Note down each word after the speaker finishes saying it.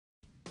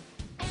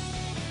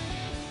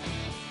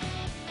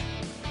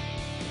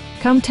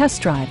Come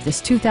test drive this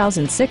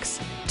 2006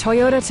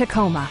 Toyota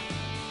Tacoma.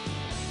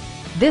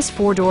 This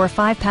four-door,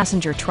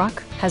 five-passenger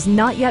truck has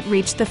not yet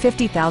reached the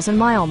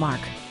 50,000-mile mark.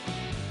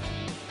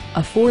 A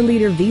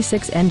 4-liter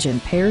V6 engine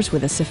pairs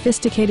with a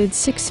sophisticated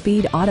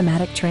 6-speed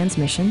automatic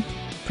transmission,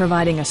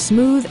 providing a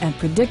smooth and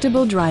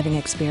predictable driving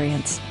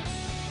experience.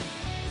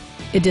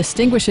 It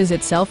distinguishes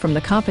itself from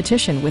the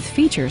competition with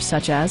features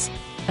such as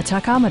a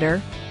tachometer,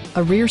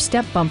 a rear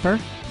step bumper,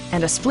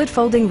 and a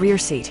split-folding rear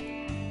seat.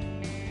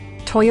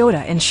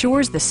 Toyota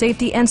ensures the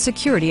safety and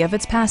security of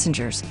its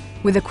passengers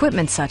with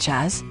equipment such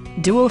as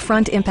dual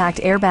front impact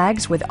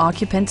airbags with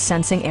occupant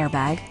sensing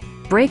airbag,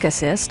 brake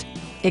assist,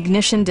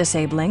 ignition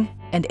disabling,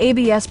 and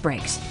ABS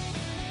brakes.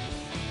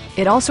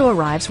 It also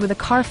arrives with a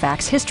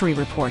Carfax history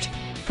report,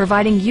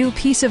 providing you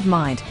peace of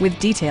mind with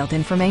detailed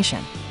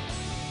information.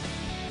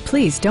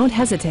 Please don't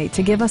hesitate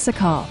to give us a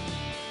call.